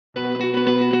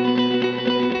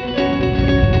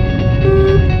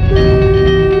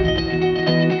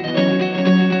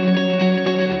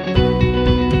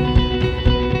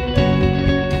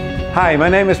Hi, my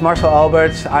name is Marcel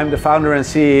Alberts. I'm the founder and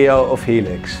CEO of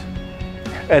Healix.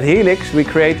 At Healix, we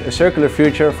create a circular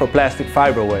future for plastic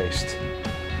fiber waste.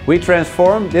 We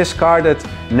transform discarded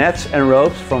nets and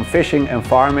ropes from fishing and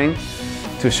farming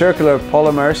to circular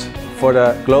polymers for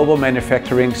the global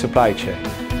manufacturing supply chain.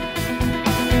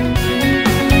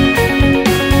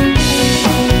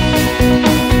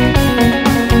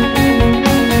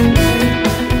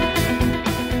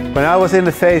 When I was in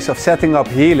the phase of setting up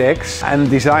Healix and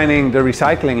designing the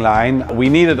recycling line, we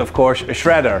needed, of course, a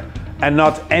shredder. And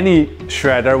not any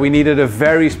shredder, we needed a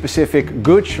very specific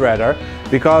good shredder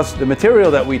because the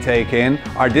material that we take in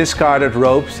are discarded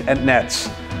ropes and nets.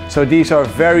 So these are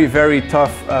very, very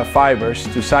tough fibers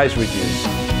to size reduce.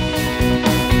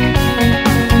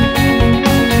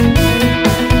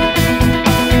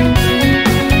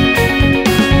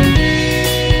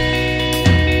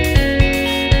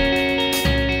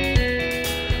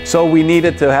 So we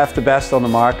needed to have the best on the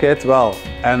market,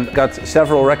 and got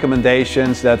several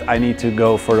recommendations that I need to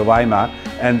go for the WEIMA,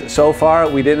 and so far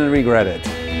we didn't regret it.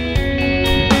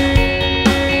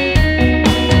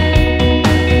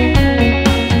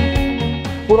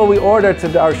 Well, we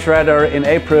ordered our shredder in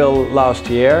April last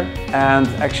year, and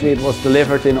actually it was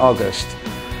delivered in August.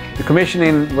 The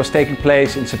commissioning was taking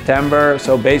place in September,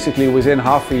 so basically within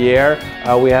half a year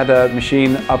we had a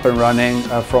machine up and running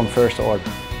from first order.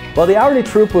 Well, the hourly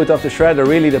throughput of the shredder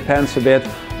really depends a bit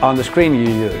on the screen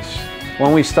you use.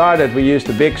 When we started, we used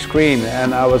a big screen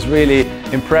and I was really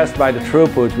impressed by the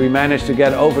throughput. We managed to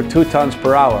get over 2 tons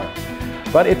per hour.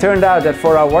 But it turned out that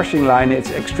for our washing line,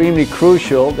 it's extremely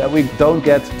crucial that we don't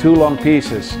get too long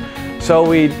pieces. So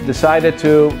we decided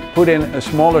to put in a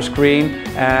smaller screen,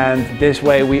 and this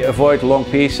way we avoid long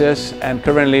pieces, and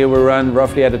currently we run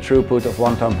roughly at a throughput of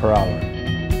 1 ton per hour.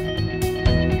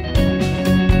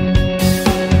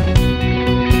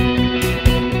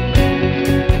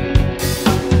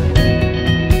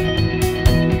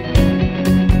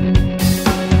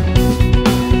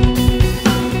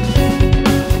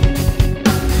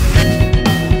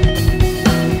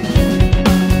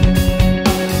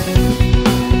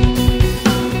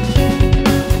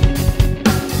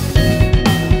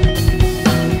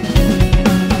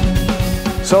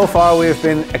 So far we've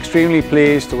been extremely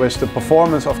pleased with the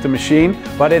performance of the machine,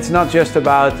 but it's not just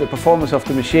about the performance of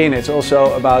the machine, it's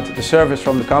also about the service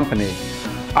from the company.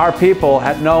 Our people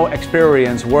had no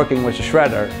experience working with a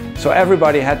shredder, so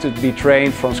everybody had to be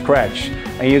trained from scratch,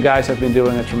 and you guys have been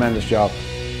doing a tremendous job.